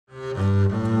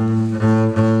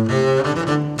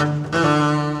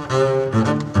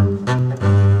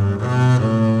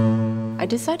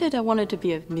decided I wanted to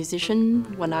be a musician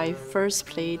when I first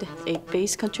played a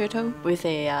bass concerto with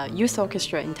a youth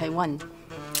orchestra in Taiwan.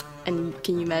 And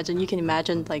you can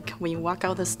imagine like when you walk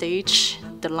out the stage,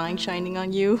 the line shining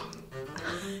on you.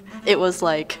 It was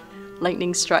like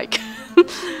lightning strike.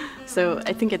 So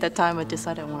I think at that time I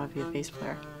decided I want to be a bass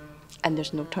player. And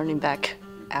there's no turning back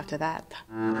after that.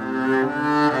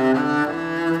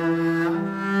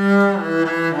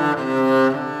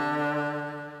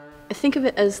 I think of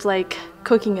it as like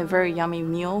cooking a very yummy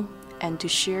meal and to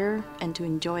share and to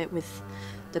enjoy it with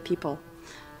the people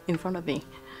in front of me.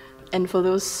 And for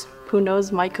those who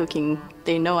knows my cooking,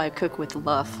 they know I cook with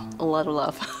love, a lot of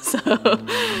love. So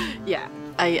yeah,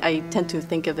 I tend to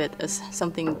think of it as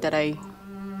something that I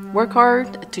work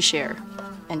hard to share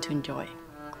and to enjoy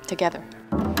together.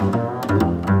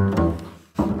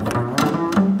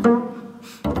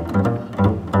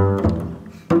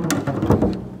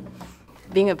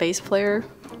 Being a bass player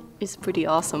is pretty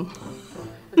awesome.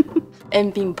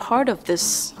 And being part of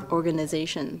this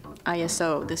organization,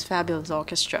 ISO, this fabulous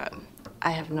orchestra,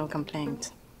 I have no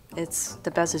complaints. It's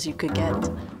the best as you could get.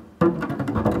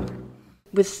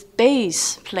 With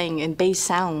bass playing and bass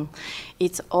sound,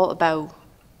 it's all about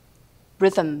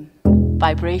rhythm,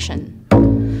 vibration.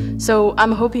 So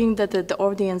I'm hoping that the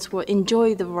audience will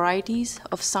enjoy the varieties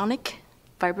of sonic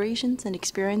vibrations and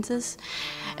experiences,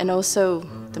 and also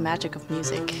the magic of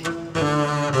music.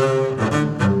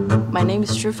 My name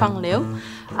is Ju-Fang.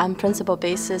 I'm principal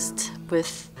bassist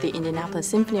with the Indianapolis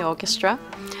Symphony Orchestra,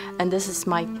 and this is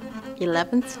my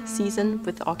 11th season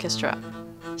with the orchestra.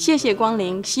 谢谢光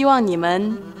临，希望你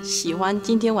们喜欢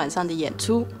今天晚上的演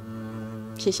出。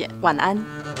谢谢，晚安。